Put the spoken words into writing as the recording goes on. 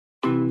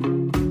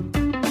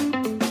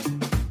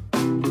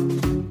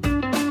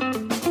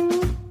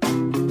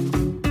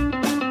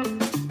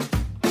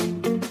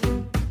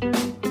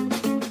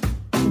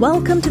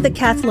Welcome to the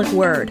Catholic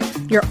Word,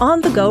 your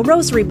on-the-go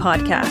rosary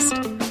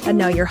podcast. And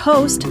now your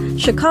host,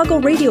 Chicago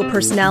radio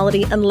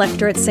personality and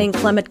lector at St.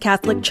 Clement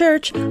Catholic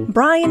Church,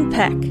 Brian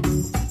Peck.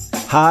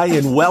 Hi,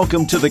 and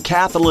welcome to the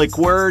Catholic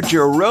Word,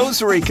 your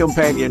Rosary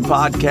Companion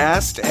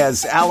podcast.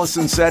 As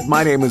Allison said,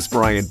 my name is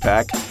Brian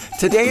Peck.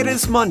 Today it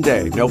is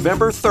Monday,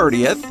 November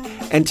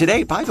 30th, and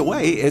today, by the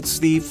way, it's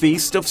the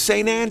feast of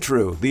St.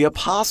 Andrew, the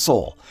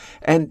Apostle.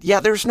 And yeah,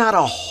 there's not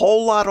a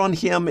whole lot on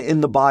him in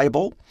the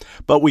Bible,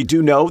 but we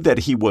do know that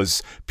he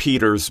was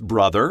Peter's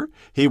brother.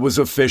 He was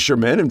a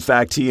fisherman. In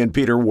fact, he and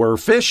Peter were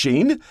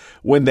fishing.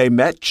 When they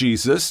met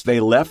Jesus,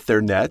 they left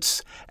their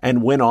nets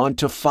and went on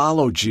to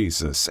follow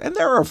Jesus. And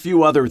there are a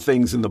few other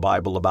things in the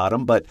Bible about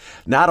him, but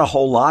not a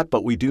whole lot.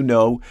 But we do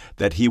know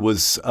that he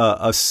was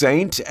a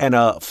saint and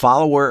a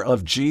follower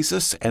of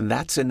Jesus, and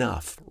that's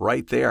enough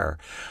right there.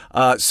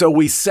 So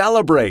we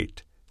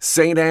celebrate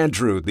St.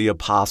 Andrew, the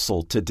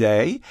Apostle,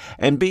 today.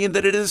 And being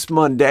that it is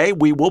Monday,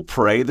 we will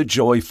pray the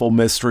joyful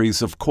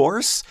mysteries, of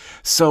course.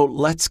 So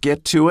let's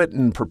get to it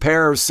and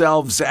prepare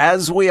ourselves,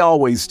 as we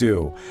always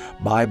do,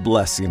 by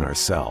blessing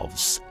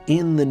ourselves.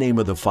 In the name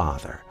of the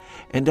Father,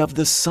 and of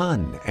the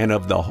Son, and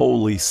of the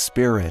Holy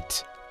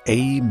Spirit.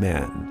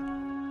 Amen.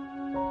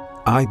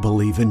 I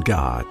believe in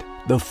God,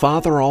 the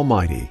Father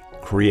Almighty,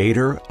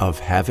 creator of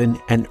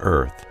heaven and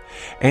earth,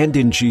 and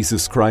in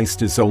Jesus Christ,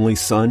 his only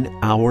Son,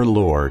 our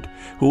Lord,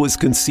 who was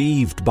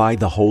conceived by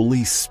the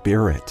Holy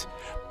Spirit,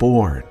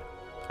 born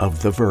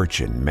of the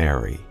Virgin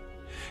Mary.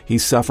 He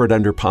suffered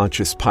under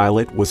Pontius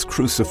Pilate, was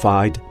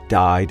crucified,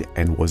 died,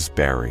 and was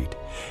buried.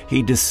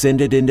 He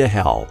descended into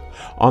hell.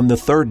 On the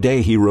third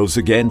day he rose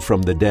again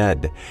from the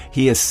dead.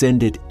 He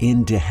ascended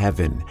into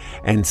heaven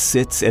and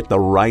sits at the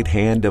right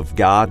hand of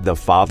God the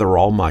Father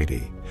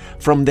Almighty.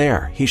 From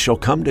there he shall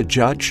come to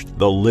judge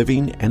the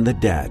living and the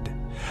dead.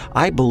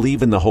 I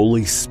believe in the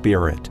Holy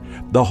Spirit,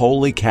 the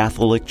Holy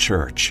Catholic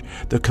Church,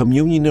 the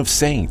communion of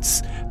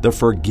saints, the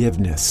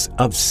forgiveness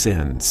of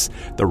sins,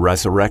 the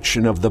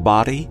resurrection of the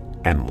body,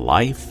 and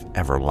life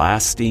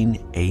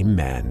everlasting.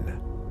 Amen.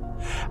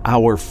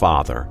 Our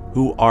Father,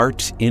 who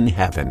art in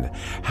heaven,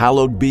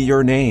 hallowed be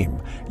your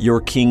name.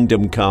 Your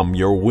kingdom come,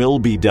 your will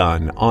be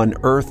done, on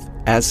earth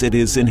as it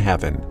is in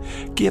heaven.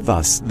 Give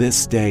us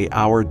this day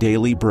our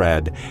daily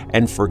bread,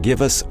 and forgive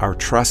us our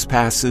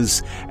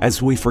trespasses,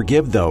 as we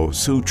forgive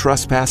those who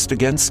trespass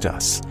against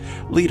us.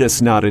 Lead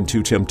us not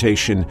into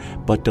temptation,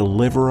 but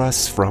deliver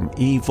us from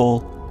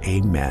evil.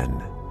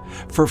 Amen.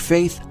 For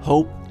faith,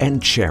 hope,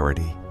 and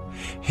charity.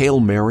 Hail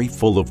Mary,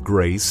 full of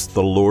grace,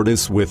 the Lord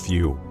is with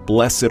you.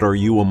 Blessed are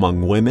you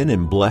among women,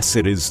 and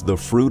blessed is the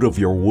fruit of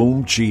your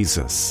womb,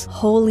 Jesus.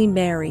 Holy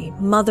Mary,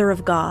 Mother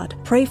of God,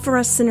 pray for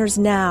us sinners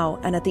now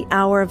and at the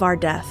hour of our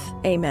death.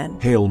 Amen.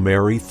 Hail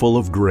Mary, full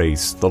of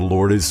grace, the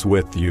Lord is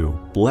with you.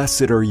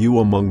 Blessed are you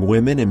among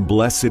women, and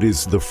blessed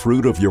is the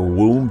fruit of your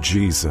womb,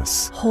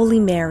 Jesus. Holy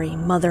Mary,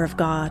 Mother of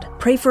God,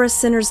 pray for us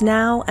sinners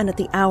now and at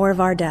the hour of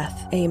our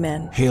death.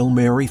 Amen. Hail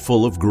Mary,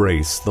 full of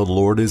grace, the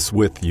Lord is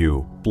with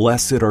you.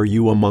 Blessed are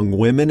you among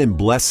women, and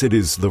blessed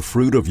is the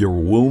fruit of your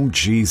womb,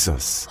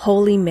 Jesus.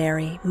 Holy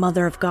Mary,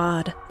 Mother of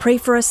God, pray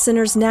for us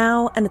sinners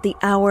now and at the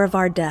hour of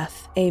our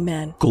death.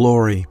 Amen.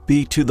 Glory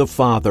be to the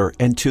Father,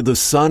 and to the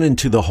Son, and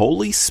to the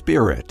Holy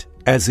Spirit,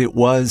 as it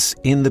was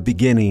in the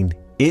beginning,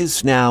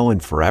 is now,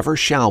 and forever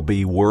shall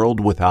be, world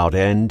without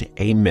end.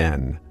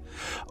 Amen.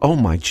 O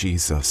my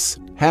Jesus,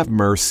 have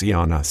mercy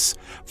on us.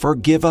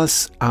 Forgive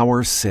us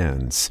our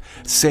sins.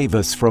 Save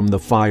us from the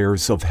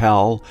fires of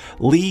hell.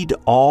 Lead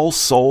all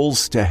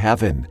souls to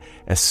heaven,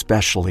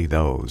 especially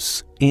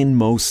those in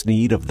most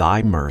need of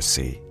thy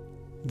mercy.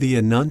 The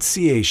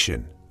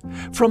Annunciation.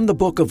 From the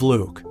book of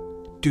Luke.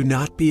 Do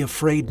not be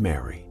afraid,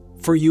 Mary,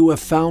 for you have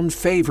found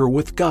favor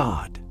with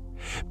God.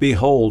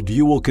 Behold,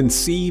 you will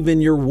conceive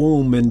in your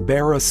womb and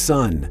bear a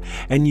son,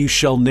 and you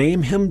shall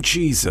name him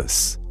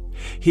Jesus.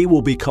 He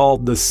will be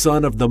called the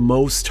Son of the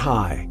Most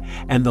High,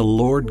 and the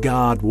Lord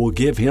God will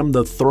give him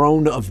the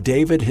throne of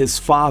David his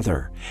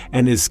father,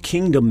 and his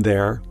kingdom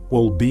there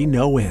will be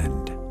no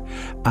end.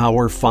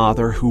 Our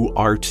Father who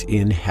art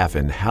in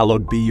heaven,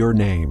 hallowed be your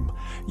name.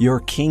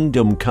 Your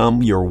kingdom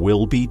come, your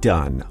will be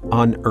done,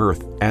 on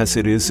earth as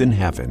it is in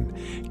heaven.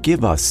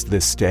 Give us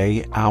this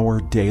day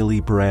our daily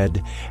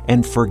bread,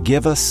 and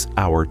forgive us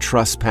our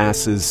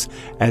trespasses,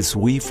 as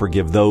we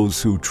forgive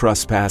those who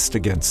trespass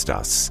against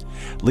us.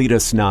 Lead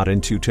us not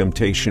into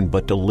temptation,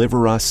 but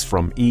deliver us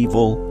from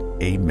evil.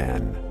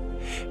 Amen.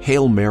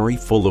 Hail Mary,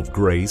 full of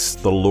grace,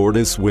 the Lord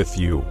is with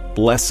you.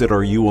 Blessed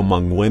are you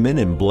among women,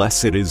 and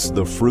blessed is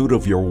the fruit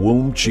of your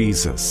womb,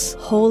 Jesus.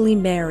 Holy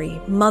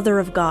Mary, Mother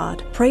of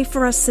God, pray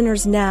for us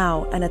sinners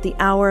now and at the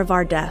hour of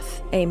our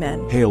death.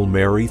 Amen. Hail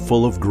Mary,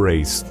 full of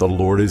grace, the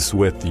Lord is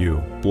with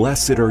you.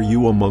 Blessed are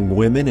you among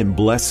women, and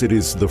blessed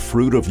is the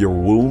fruit of your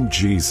womb,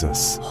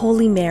 Jesus.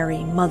 Holy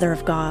Mary, Mother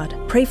of God,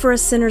 pray for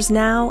us sinners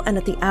now and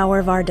at the hour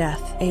of our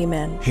death.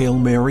 Amen. Hail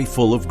Mary,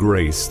 full of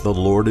grace, the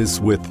Lord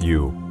is with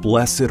you.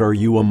 Blessed are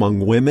you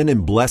among women,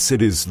 and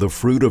blessed is the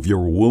fruit of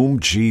your womb,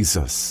 Jesus.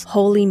 Jesus.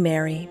 Holy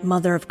Mary,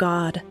 Mother of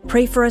God,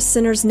 pray for us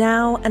sinners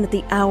now and at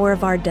the hour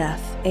of our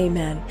death.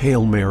 Amen.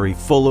 Hail Mary,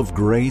 full of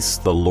grace,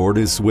 the Lord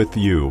is with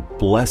you.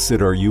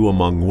 Blessed are you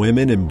among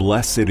women, and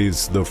blessed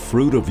is the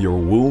fruit of your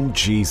womb,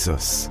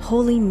 Jesus.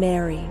 Holy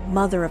Mary,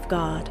 Mother of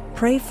God,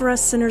 pray for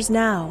us sinners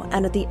now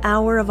and at the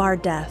hour of our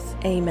death.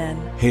 Amen.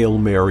 Hail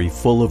Mary,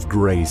 full of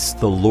grace,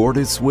 the Lord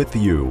is with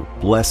you.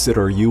 Blessed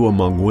are you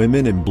among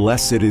women, and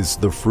blessed is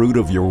the fruit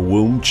of your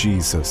womb,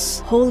 Jesus.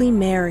 Holy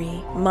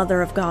Mary,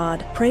 Mother of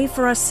God, pray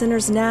for us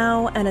sinners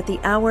now and at the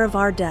hour of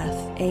our death.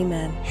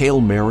 Amen.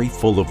 Hail Mary,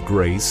 full of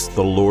grace,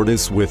 the Lord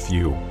is with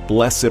you.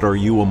 Blessed are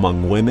you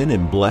among women,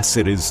 and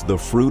blessed is the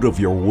fruit of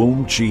your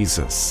womb,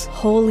 Jesus.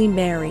 Holy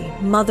Mary,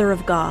 Mother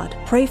of God,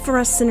 pray for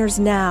us sinners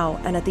now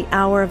and at the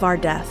hour of our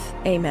death.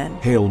 Amen.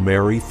 Hail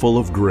Mary, full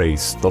of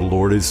grace, the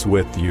Lord is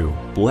with you.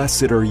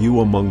 Blessed are you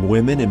among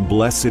women, and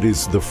blessed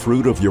is the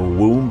fruit of your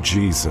womb,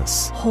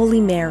 Jesus. Holy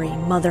Mary,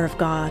 Mother of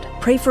God,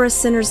 pray for us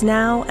sinners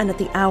now and at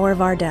the hour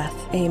of our death.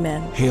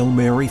 Amen. Hail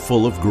Mary,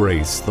 full of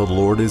grace, the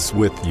Lord is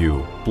with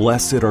you.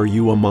 Blessed are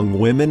you among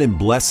women, and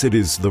blessed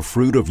is the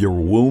fruit of your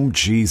womb,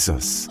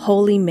 Jesus.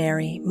 Holy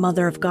Mary,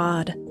 Mother of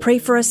God, pray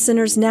for us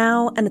sinners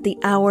now and at the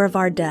hour of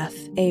our death.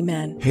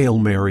 Amen. Hail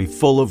Mary,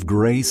 full of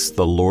grace,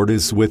 the Lord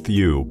is with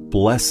you.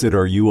 Blessed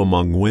are you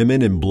among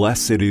women, and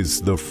blessed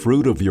is the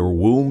fruit of your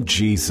womb,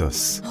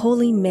 Jesus.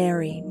 Holy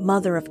Mary,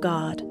 Mother of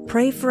God,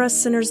 pray for us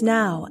sinners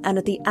now and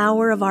at the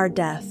hour of our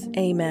death.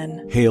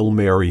 Amen. Hail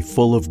Mary,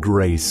 full of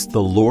grace,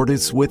 the Lord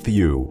is with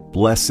you.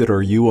 Blessed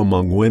are you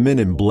among women,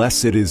 and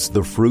blessed is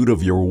the fruit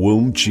of your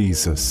womb,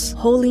 Jesus.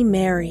 Holy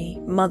Mary,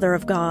 Mother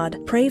of God,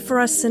 pray for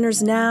us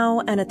sinners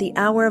now and at the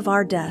hour of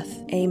our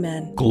death.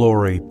 Amen.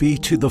 Glory be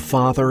to the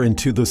Father, and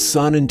to the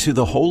Son, and to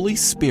the Holy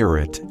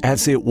Spirit,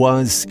 as it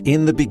was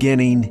in the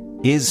beginning,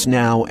 is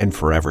now, and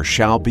forever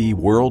shall be,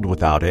 world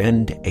without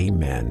end.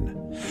 Amen.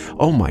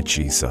 O my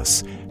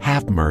Jesus,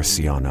 have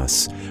mercy on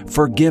us.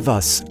 Forgive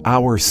us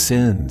our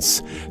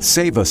sins.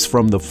 Save us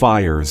from the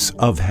fires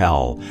of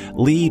hell.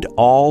 Lead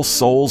all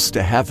souls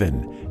to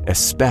heaven,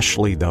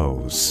 especially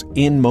those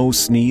in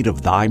most need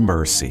of thy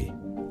mercy.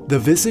 The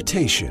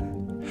Visitation.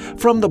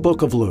 From the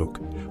book of Luke.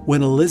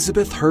 When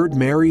Elizabeth heard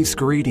Mary's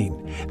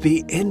greeting,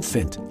 the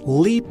infant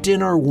leaped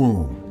in her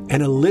womb,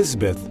 and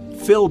Elizabeth,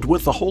 filled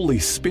with the Holy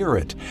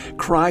Spirit,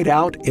 cried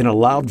out in a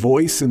loud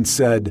voice and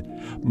said,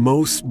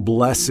 Most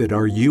blessed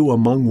are you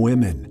among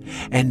women,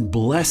 and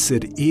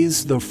blessed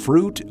is the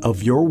fruit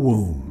of your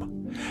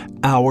womb.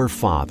 Our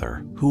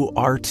Father, who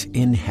art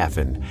in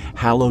heaven,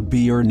 hallowed be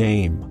your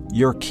name.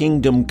 Your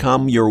kingdom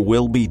come, your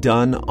will be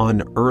done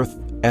on earth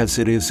as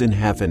it is in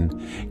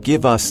heaven.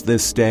 Give us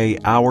this day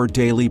our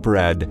daily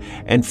bread,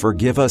 and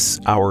forgive us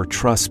our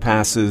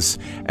trespasses,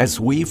 as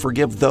we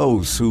forgive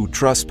those who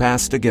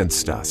trespass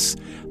against us.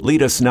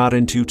 Lead us not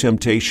into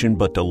temptation,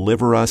 but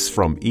deliver us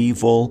from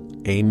evil.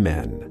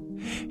 Amen.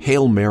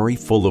 Hail Mary,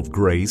 full of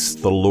grace,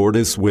 the Lord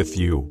is with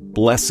you.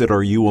 Blessed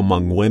are you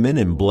among women,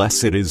 and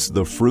blessed is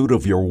the fruit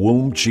of your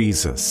womb,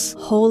 Jesus.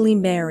 Holy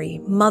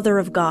Mary, Mother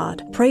of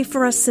God, pray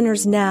for us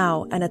sinners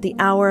now and at the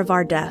hour of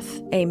our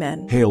death.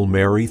 Amen. Hail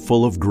Mary,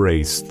 full of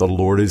grace, the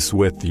Lord is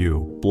with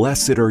you.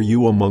 Blessed are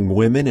you among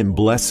women, and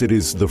blessed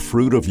is the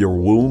fruit of your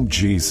womb,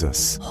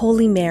 Jesus.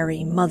 Holy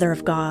Mary, Mother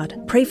of God,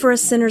 pray for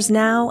us sinners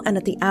now and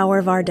at the hour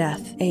of our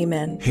death.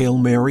 Amen. Hail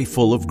Mary,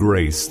 full of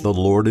grace, the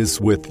Lord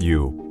is with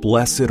you.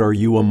 Blessed are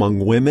you among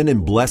women,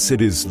 and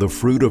blessed is the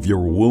fruit of your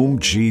womb,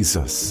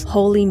 Jesus.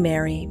 Holy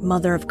Mary,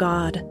 Mother of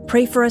God,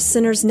 pray for us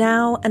sinners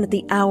now and at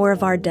the hour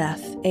of our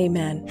death.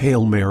 Amen.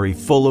 Hail Mary,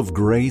 full of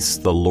grace,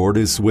 the Lord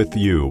is with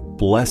you.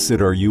 Blessed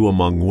are you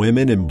among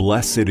women, and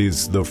blessed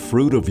is the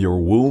fruit of your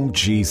womb,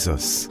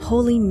 Jesus.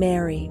 Holy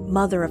Mary,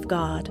 Mother of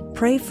God,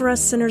 pray for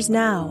us sinners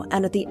now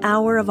and at the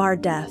hour of our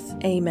death.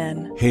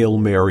 Amen. Hail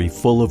Mary,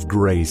 full of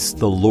grace,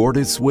 the Lord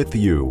is with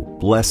you.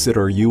 Blessed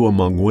are you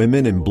among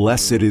women, and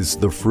blessed is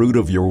the fruit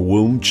of your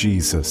womb,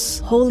 Jesus.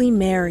 Holy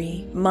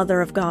Mary,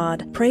 Mother of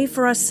God, pray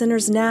for us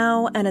sinners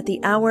now and at the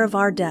hour of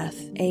our death.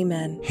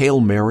 Amen. Hail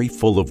Mary,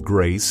 full of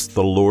grace,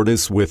 the Lord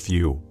is with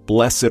you.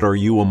 Blessed are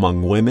you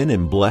among women,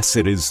 and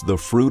blessed is the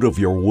fruit of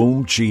your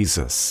womb,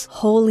 Jesus.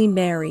 Holy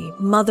Mary,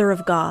 Mother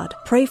of God,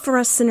 pray for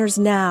us sinners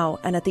now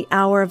and at the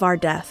hour of our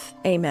death.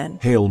 Amen.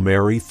 Hail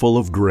Mary, full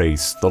of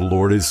grace, the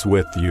Lord is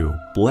with you.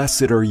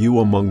 Blessed are you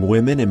among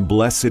women, and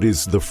blessed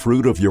is the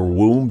fruit of your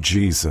womb,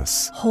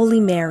 Jesus. Holy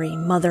Mary,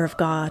 Mother of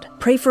God,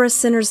 pray for us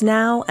sinners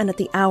now and at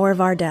the hour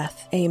of our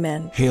death.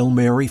 Amen. Hail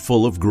Mary,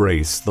 full of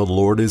grace, the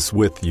Lord is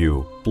with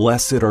you.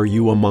 Blessed are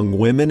you among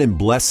women, and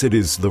blessed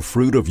is the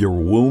fruit of your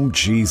womb,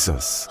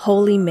 Jesus.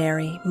 Holy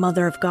Mary,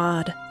 Mother of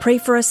God, pray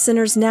for us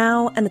sinners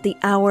now and at the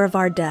hour of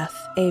our death.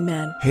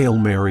 Amen. Hail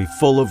Mary,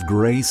 full of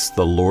grace,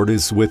 the Lord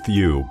is with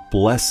you.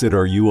 Blessed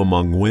are you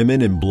among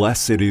women, and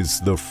blessed is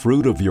the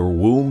fruit of your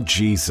womb,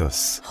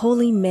 Jesus.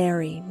 Holy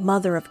Mary,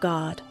 Mother of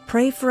God,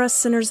 pray for us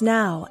sinners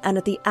now and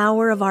at the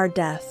hour of our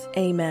death.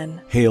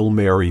 Amen. Hail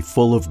Mary,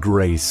 full of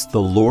grace,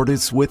 the Lord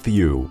is with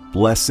you.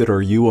 Blessed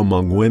are you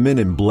among women,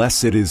 and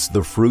blessed is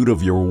the fruit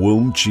of your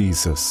womb,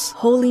 Jesus.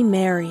 Holy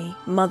Mary,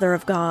 Mother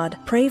of God,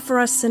 pray for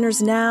us sinners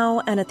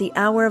now and at the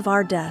hour of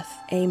our death.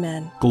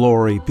 Amen.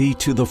 Glory be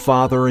to the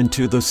Father, and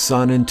to the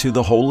Son, and to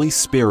the Holy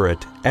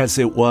Spirit, as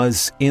it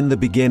was in the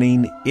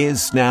beginning,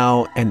 is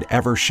now, and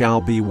ever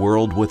shall be,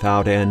 world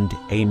without end.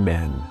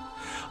 Amen.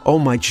 O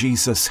my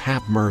Jesus,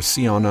 have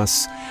mercy on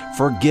us.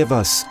 Forgive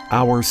us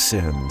our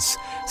sins.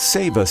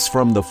 Save us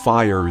from the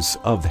fires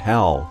of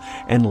hell,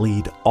 and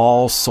lead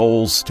all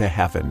souls to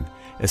heaven,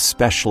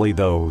 especially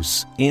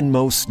those in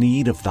most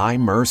need of thy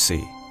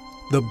mercy.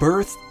 The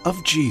birth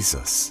of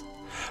Jesus.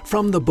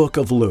 From the book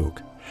of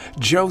Luke.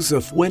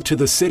 Joseph went to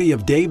the city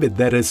of David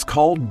that is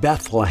called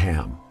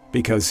Bethlehem,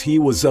 because he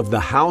was of the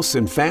house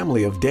and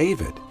family of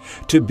David,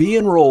 to be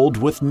enrolled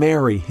with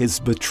Mary, his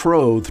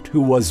betrothed,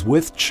 who was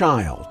with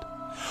child.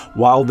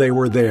 While they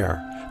were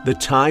there, the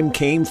time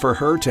came for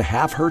her to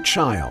have her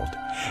child,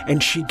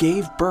 and she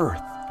gave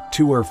birth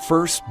to her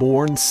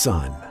firstborn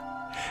son.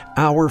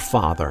 Our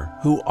Father,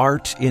 who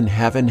art in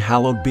heaven,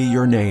 hallowed be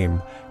your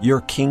name.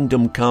 Your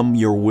kingdom come,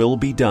 your will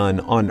be done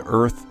on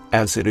earth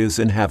as it is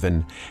in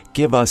heaven.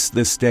 Give us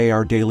this day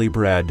our daily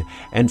bread,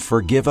 and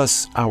forgive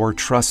us our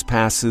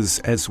trespasses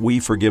as we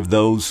forgive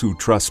those who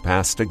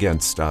trespass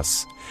against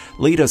us.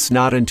 Lead us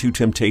not into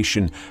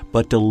temptation,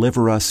 but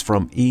deliver us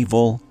from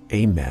evil.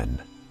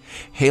 Amen.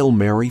 Hail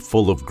Mary,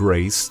 full of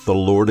grace, the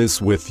Lord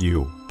is with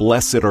you.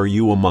 Blessed are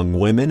you among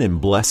women, and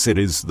blessed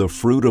is the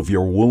fruit of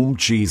your womb,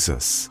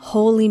 Jesus.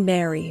 Holy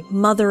Mary,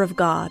 Mother of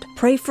God,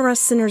 pray for us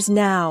sinners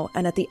now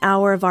and at the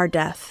hour of our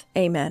death.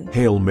 Amen.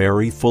 Hail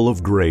Mary, full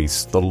of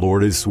grace, the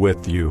Lord is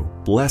with you.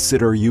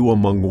 Blessed are you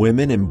among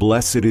women, and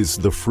blessed is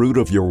the fruit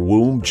of your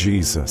womb,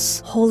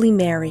 Jesus. Holy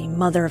Mary,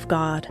 Mother of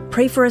God,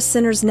 pray for us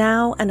sinners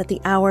now and at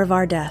the hour of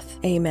our death.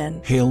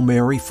 Amen. Hail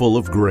Mary, full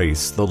of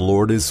grace, the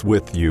Lord is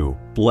with you.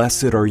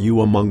 Blessed are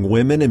you among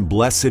women, and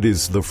blessed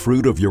is the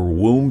fruit of your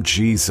womb,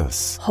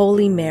 Jesus.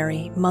 Holy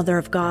Mary, Mother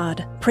of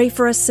God, pray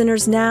for us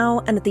sinners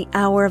now and at the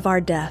hour of our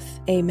death.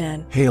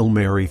 Amen. Hail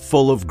Mary,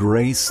 full of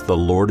grace, the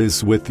Lord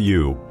is with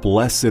you.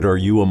 Blessed are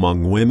you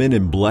among women,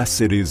 and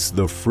blessed is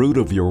the fruit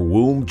of your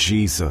womb,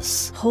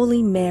 Jesus.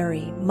 Holy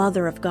Mary,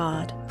 Mother of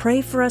God,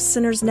 pray for us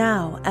sinners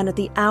now and at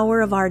the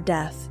hour of our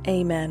death.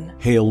 Amen.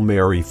 Hail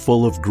Mary,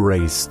 full of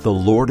grace, the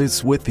Lord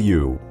is with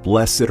you.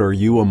 Blessed are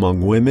you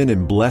among women,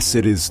 and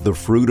blessed is the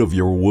fruit of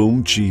your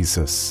womb,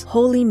 Jesus.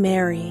 Holy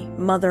Mary,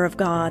 Mother of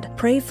God,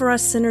 pray for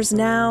us sinners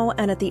now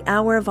and at the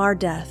hour of our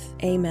death.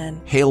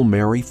 Amen. Hail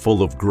Mary,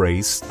 full of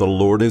grace, the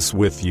Lord is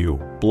with you.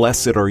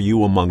 Blessed are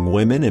you among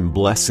women, and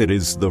blessed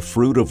is the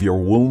fruit of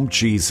your womb,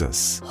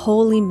 Jesus.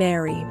 Holy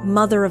Mary,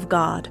 Mother of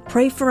God,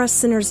 pray for us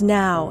sinners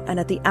now and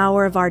at the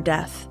hour of our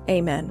death.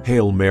 Amen.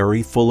 Hail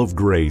Mary, full of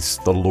grace,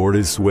 the Lord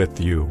is with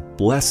you.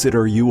 Blessed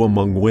are you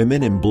among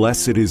women, and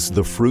blessed is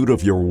the fruit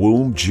of your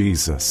womb,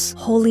 Jesus.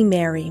 Holy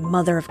Mary,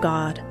 Mother of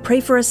God, pray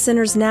for us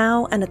sinners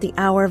now and at the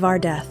hour of our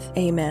death.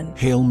 Amen.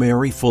 Hail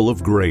Mary, full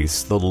of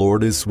grace, the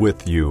Lord is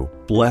with you.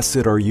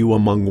 Blessed are you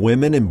among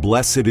women, and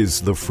blessed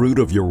is the fruit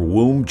of your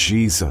womb,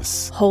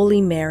 Jesus.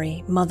 Holy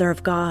Mary, Mother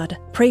of God,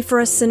 pray for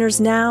us sinners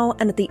now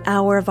and at the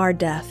hour of our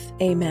death.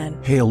 Amen.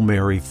 Hail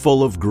Mary,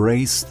 full of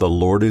grace, the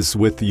Lord is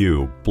with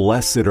you.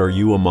 Blessed are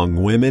you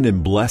among women,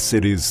 and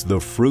blessed is the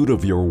fruit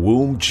of your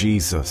womb,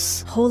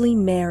 Jesus. Holy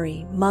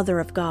Mary, Mother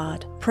of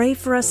God, pray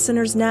for us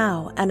sinners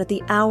now and at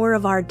the hour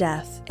of our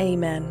death.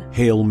 Amen.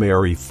 Hail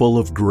Mary, full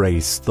of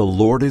grace, the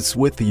Lord is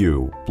with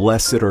you.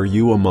 Blessed are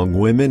you among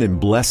women, and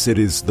blessed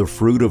is the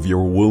fruit of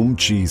your womb,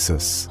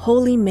 Jesus.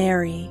 Holy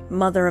Mary,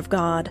 Mother of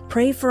God,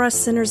 pray for us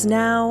sinners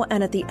now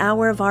and at the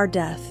hour of our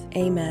death.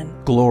 Amen.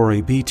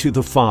 Glory be to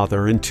the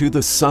Father, and to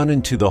the Son,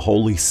 and to the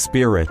Holy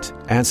Spirit,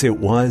 as it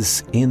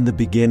was in the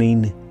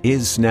beginning,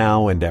 is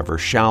now, and ever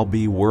shall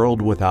be,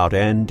 world without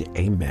end.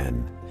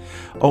 Amen.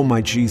 O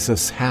my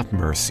Jesus, have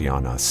mercy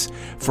on us.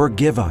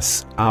 Forgive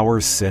us our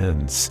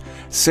sins.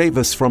 Save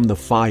us from the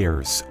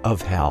fires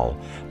of hell.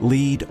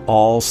 Lead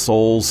all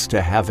souls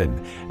to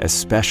heaven,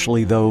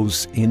 especially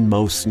those in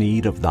most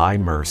need of thy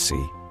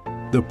mercy.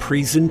 The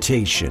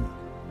presentation.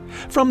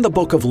 From the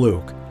book of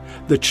Luke.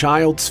 The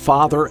child's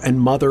father and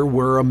mother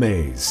were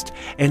amazed,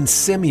 and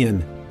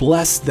Simeon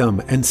blessed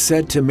them and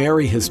said to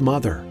Mary his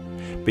mother,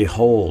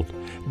 Behold,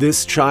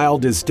 this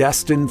child is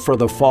destined for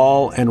the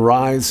fall and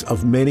rise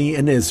of many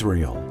in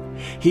Israel.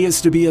 He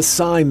is to be a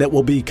sign that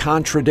will be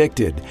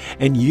contradicted,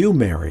 and you,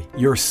 Mary,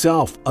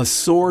 yourself, a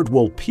sword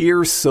will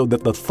pierce so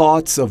that the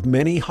thoughts of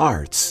many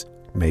hearts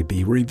may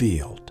be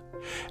revealed.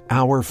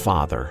 Our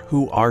Father,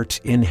 who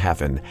art in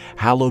heaven,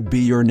 hallowed be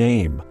your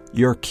name.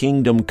 Your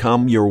kingdom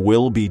come, your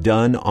will be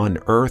done on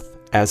earth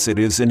as it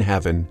is in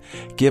heaven.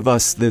 Give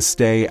us this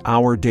day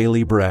our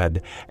daily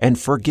bread, and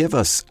forgive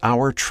us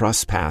our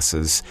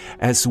trespasses,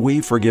 as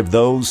we forgive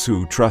those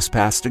who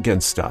trespass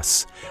against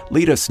us.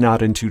 Lead us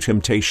not into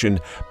temptation,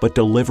 but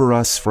deliver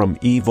us from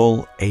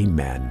evil.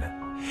 Amen.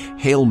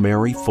 Hail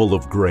Mary, full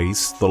of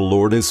grace, the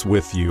Lord is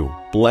with you.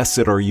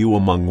 Blessed are you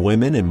among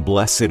women, and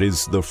blessed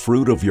is the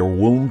fruit of your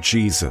womb,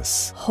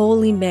 Jesus.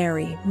 Holy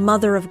Mary,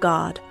 Mother of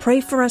God, pray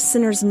for us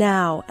sinners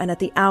now and at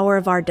the hour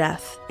of our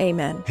death.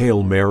 Amen.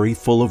 Hail Mary,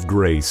 full of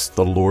grace,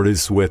 the Lord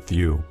is with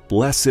you.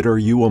 Blessed are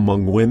you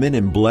among women,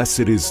 and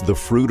blessed is the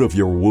fruit of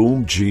your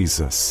womb,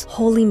 Jesus.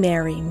 Holy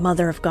Mary,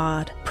 Mother of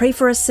God, pray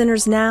for us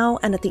sinners now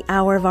and at the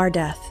hour of our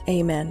death.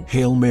 Amen.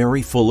 Hail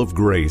Mary, full of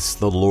grace,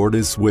 the Lord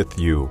is with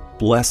you.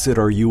 Blessed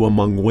are you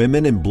among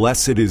women, and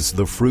blessed is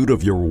the fruit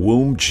of your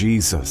womb,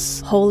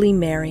 Jesus. Holy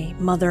Mary,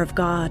 Mother of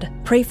God,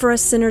 pray for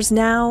us sinners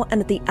now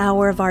and at the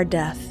hour of our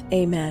death.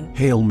 Amen.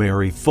 Hail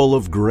Mary, full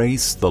of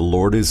grace, the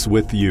Lord is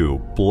with you.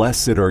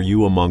 Blessed are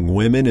you among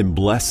women, and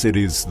blessed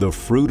is the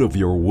fruit of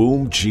your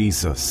womb,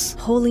 Jesus.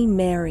 Holy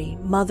Mary,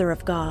 Mother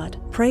of God,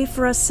 pray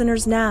for us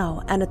sinners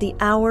now and at the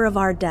hour of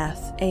our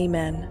death.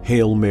 Amen.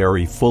 Hail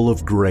Mary, full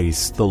of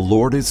grace, the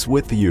Lord is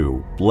with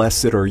you.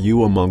 Blessed are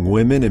you among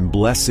women, and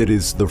blessed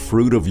is the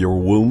fruit of your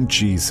womb,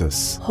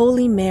 Jesus.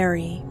 Holy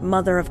Mary,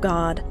 Mother of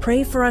God,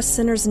 pray for us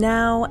sinners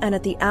now and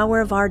at the hour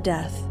of our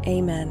death.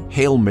 Amen.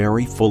 Hail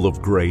Mary, full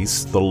of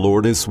grace, the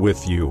Lord is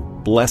with you.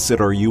 Blessed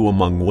are you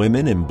among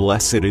women, and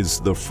blessed is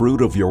the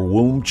fruit of your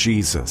womb,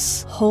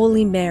 Jesus.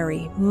 Holy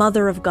Mary,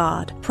 Mother of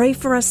God, pray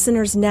for us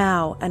sinners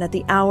now and at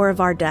the hour of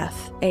our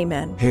death.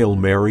 Amen. Hail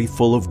Mary,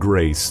 full of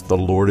grace, the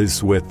Lord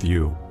is with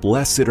you.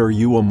 Blessed are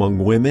you among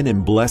women,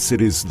 and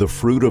blessed is the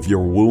fruit of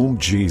your womb,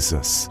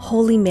 Jesus.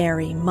 Holy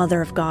Mary,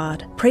 Mother of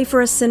God, pray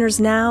for us sinners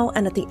now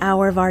and at the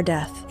hour of our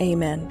death.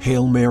 Amen.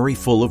 Hail Mary,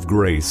 full of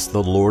grace,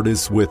 the Lord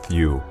is with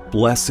you.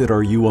 Blessed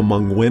are you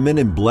among women,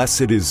 and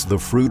blessed is the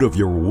fruit of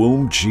your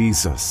womb,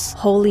 Jesus.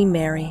 Holy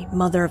Mary,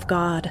 Mother of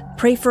God,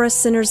 pray for us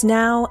sinners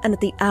now and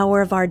at the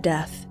hour of our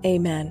death.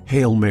 Amen.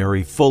 Hail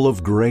Mary, full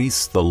of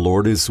grace, the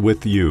Lord is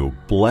with you.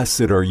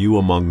 Blessed are you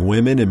among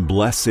women, and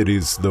blessed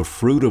is the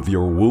fruit of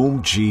your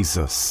womb,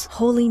 Jesus.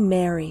 Holy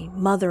Mary,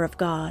 Mother of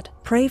God,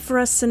 pray for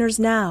us sinners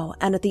now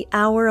and at the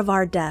hour of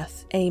our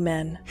death.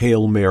 Amen.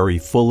 Hail Mary,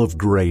 full of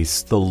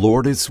grace, the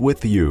Lord is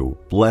with you.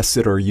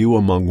 Blessed are you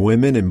among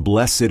women, and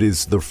blessed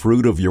is the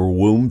fruit of your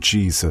womb,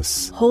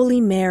 Jesus.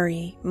 Holy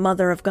Mary,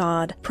 Mother of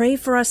God, pray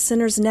for us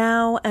sinners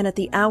now and at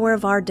the hour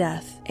of our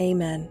death.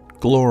 Amen.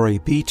 Glory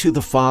be to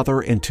the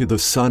Father, and to the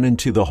Son, and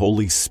to the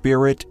Holy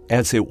Spirit,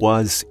 as it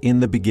was in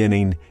the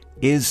beginning,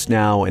 is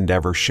now, and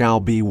ever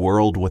shall be,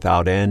 world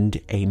without end.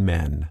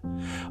 Amen.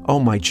 O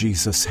my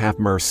Jesus, have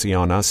mercy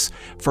on us.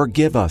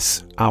 Forgive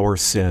us our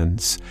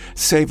sins.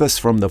 Save us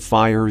from the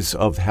fires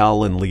of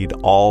hell, and lead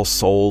all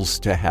souls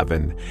to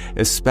heaven,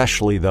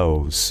 especially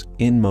those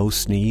in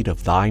most need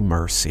of thy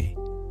mercy.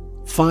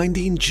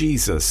 Finding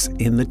Jesus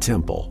in the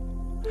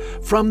temple.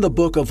 From the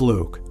book of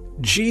Luke.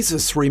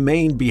 Jesus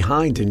remained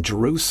behind in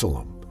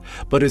Jerusalem,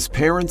 but his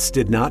parents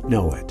did not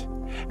know it.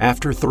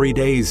 After 3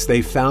 days,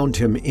 they found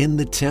him in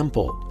the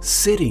temple,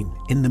 sitting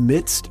in the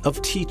midst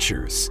of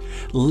teachers,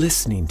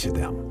 listening to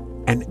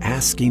them and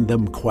asking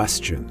them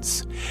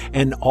questions.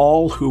 And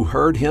all who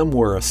heard him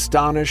were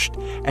astonished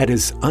at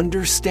his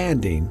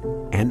understanding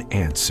and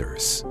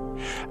answers.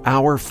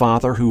 Our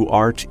Father who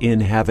art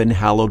in heaven,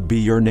 hallowed be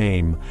your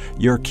name.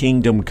 Your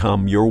kingdom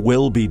come, your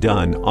will be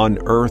done on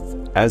earth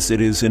as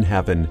it is in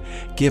heaven.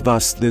 Give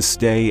us this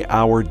day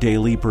our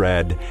daily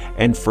bread,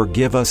 and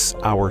forgive us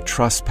our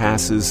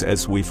trespasses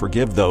as we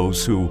forgive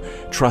those who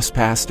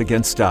trespass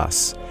against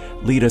us.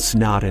 Lead us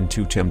not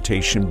into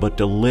temptation, but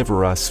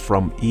deliver us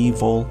from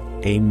evil.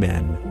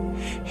 Amen.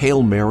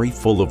 Hail Mary,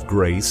 full of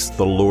grace,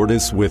 the Lord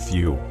is with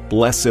you.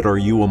 Blessed are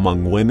you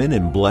among women,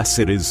 and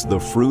blessed is the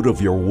fruit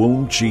of your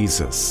womb,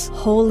 Jesus.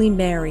 Holy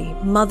Mary,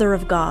 Mother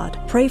of God,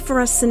 pray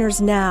for us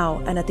sinners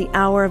now and at the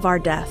hour of our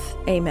death.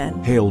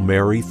 Amen. Hail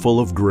Mary,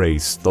 full of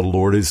grace, the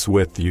Lord is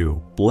with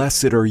you.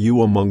 Blessed are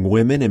you among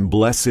women, and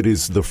blessed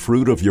is the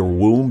fruit of your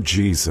womb,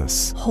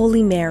 Jesus.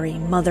 Holy Mary,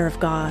 Mother of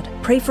God,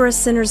 pray for us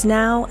sinners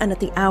now and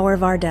at the hour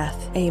of our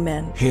death.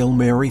 Amen. Hail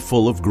Mary,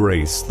 full of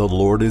grace, the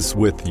Lord is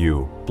with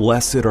you.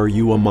 Blessed are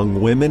you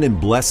among women, and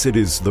blessed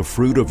is the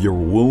fruit of your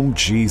womb,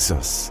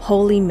 Jesus.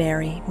 Holy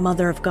Mary,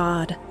 Mother of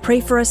God,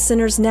 pray for us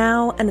sinners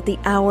now and at the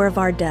hour of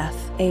our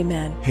death.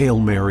 Amen. Hail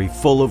Mary,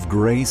 full of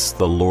grace,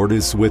 the Lord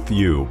is with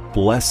you.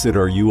 Blessed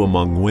are you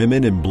among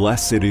women, and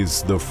blessed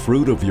is the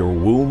fruit of your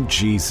womb,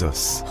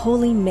 Jesus.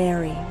 Holy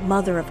Mary,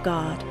 Mother of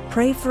God,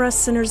 pray for us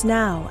sinners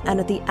now and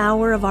at the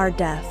hour of our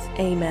death.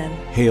 Amen.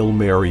 Hail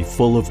Mary,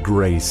 full of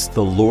grace,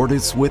 the Lord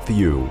is with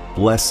you.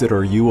 Blessed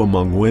are you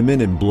among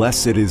women, and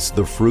blessed is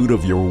the fruit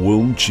of your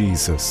womb,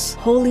 Jesus.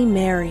 Holy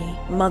Mary,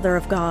 Mother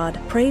of God,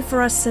 pray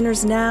for us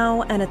sinners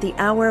now and at the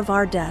hour of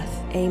our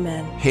death.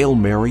 Amen. Hail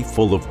Mary,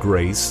 full of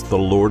grace, the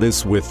Lord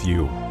is with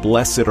you.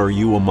 Blessed are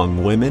you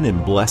among women,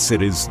 and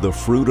blessed is the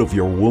fruit of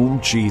your womb,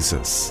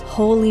 Jesus.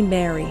 Holy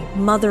Mary,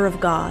 Mother of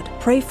God,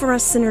 pray for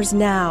us sinners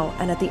now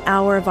and at the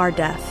hour of our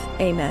death.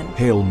 Amen.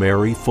 Hail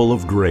Mary, full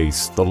of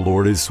grace, the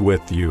Lord is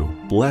with you.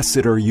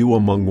 Blessed are you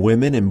among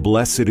women, and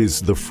blessed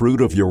is the fruit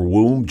of your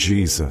womb,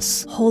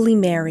 Jesus. Holy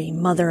Mary,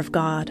 Mother of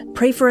God,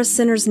 pray for us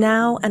sinners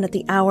now and at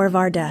the hour of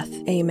our death.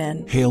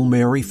 Amen. Hail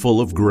Mary, full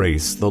of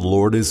grace, the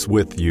Lord is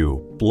with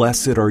you.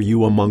 Blessed are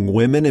you among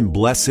women, and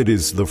blessed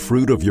is the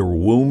fruit of your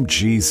womb,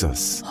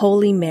 Jesus.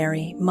 Holy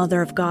Mary,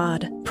 Mother of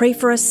God, pray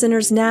for us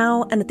sinners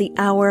now and at the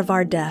hour of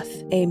our death.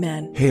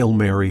 Amen. Hail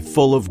Mary,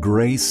 full of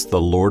grace,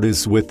 the Lord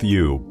is with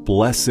you.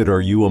 Blessed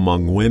are you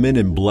among women,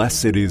 and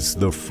blessed is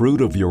the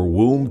fruit of your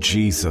womb,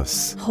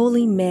 Jesus.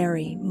 Holy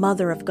Mary,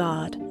 Mother of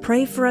God,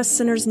 pray for us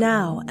sinners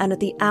now and at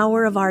the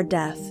hour of our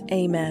death.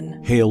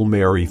 Amen. Hail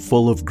Mary,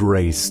 full of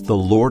grace, the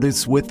Lord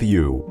is with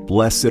you.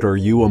 Blessed are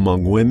you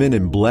among women,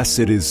 and blessed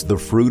is the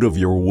fruit of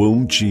your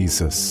womb,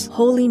 Jesus.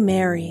 Holy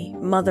Mary,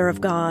 Mother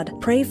of God,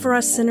 pray for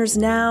us sinners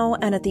now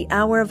and at the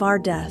hour of our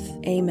death.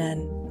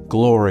 Amen.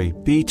 Glory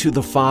be to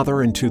the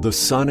Father, and to the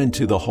Son, and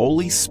to the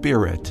Holy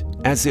Spirit,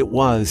 as it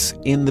was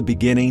in the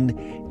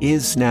beginning,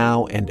 is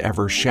now, and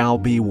ever shall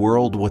be,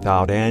 world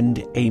without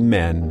end.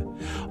 Amen.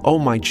 O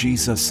my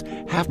Jesus,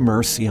 have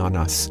mercy on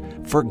us.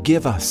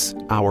 Forgive us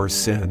our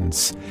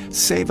sins.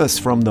 Save us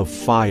from the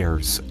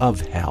fires of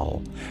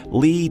hell.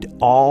 Lead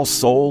all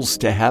souls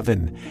to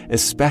heaven,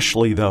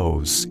 especially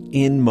those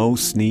in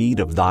most need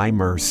of thy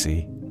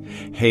mercy.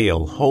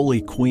 Hail,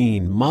 Holy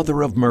Queen,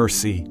 Mother of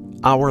Mercy,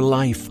 our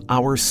life,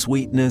 our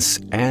sweetness,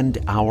 and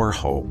our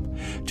hope.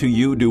 To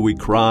you do we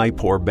cry,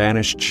 poor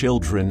banished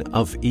children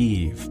of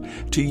Eve.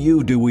 To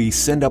you do we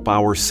send up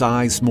our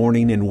sighs,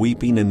 mourning and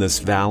weeping in this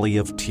valley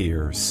of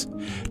tears.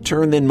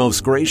 Turn then,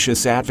 most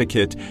gracious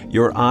Advocate,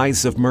 your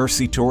eyes of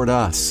mercy toward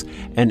us,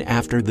 and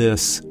after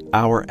this,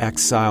 our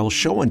exile,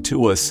 show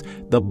unto us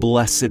the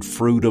blessed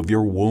fruit of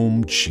your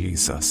womb,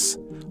 Jesus.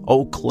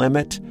 O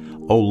clement,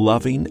 O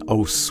loving,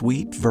 O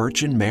sweet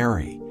Virgin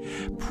Mary,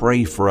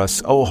 pray for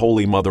us, O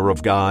Holy Mother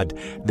of God,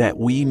 that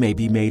we may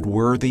be made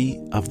worthy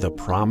of the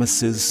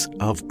promises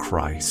of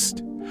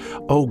Christ.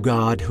 O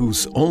God,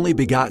 whose only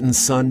begotten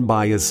Son,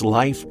 by his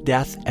life,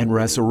 death, and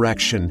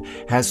resurrection,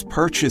 has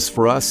purchased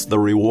for us the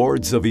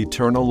rewards of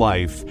eternal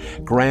life,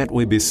 grant,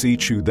 we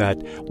beseech you,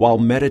 that, while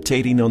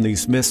meditating on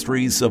these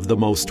mysteries of the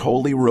most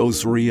holy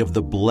rosary of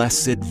the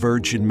Blessed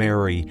Virgin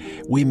Mary,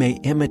 we may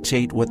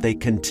imitate what they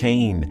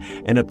contain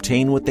and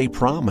obtain what they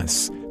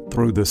promise.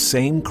 Through the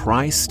same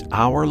Christ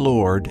our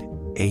Lord.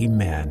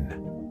 Amen.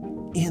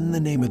 In the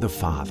name of the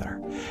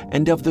Father,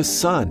 and of the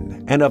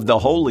Son, and of the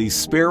Holy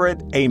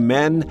Spirit.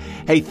 Amen.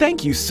 Hey,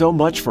 thank you so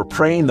much for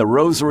praying the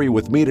rosary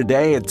with me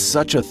today. It's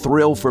such a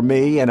thrill for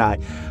me, and I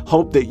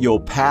hope that you'll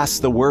pass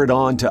the word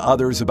on to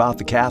others about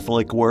the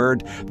Catholic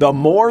Word. The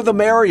more the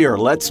merrier.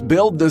 Let's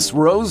build this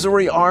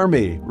rosary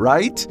army,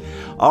 right?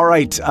 All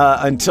right,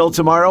 until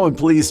tomorrow, and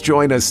please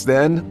join us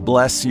then.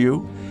 Bless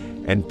you,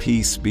 and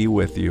peace be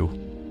with you.